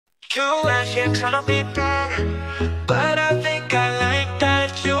You out here tryna be better, but I think I like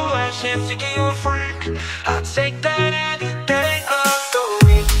that. You out here thinking you're a freak. I'll take that any day of the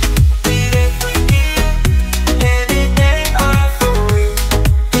week. Any day of the week.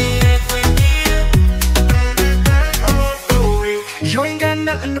 Any day of the week. You ain't got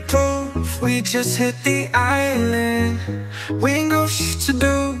nothing to prove. We just hit the island. We ain't got shit to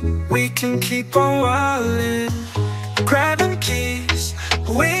do. We can keep on wildin'. Grabbing keys.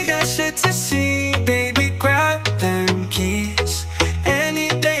 We got shit to see, baby, grab them keys. Any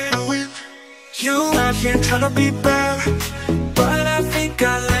day of the week. You out here tryna be better, but I think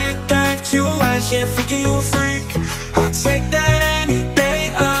I like that. You out here thinking you a freak. I'll take that any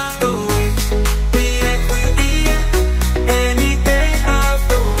day of the week. Any day of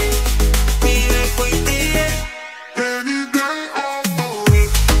the week. Any day of the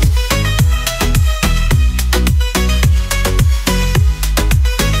week.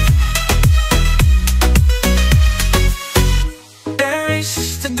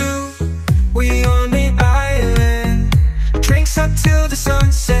 To do, we on the island. Drinks up till the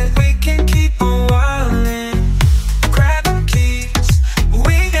sunset, we can keep on wildin'. Grab them keys,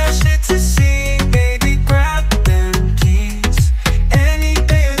 we got shit to see, baby, grab them keys. Any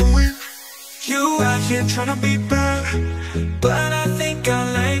day of the week. You out here tryna be better, but I think I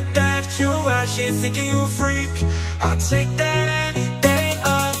like that. You out here thinking you a freak. I'll take that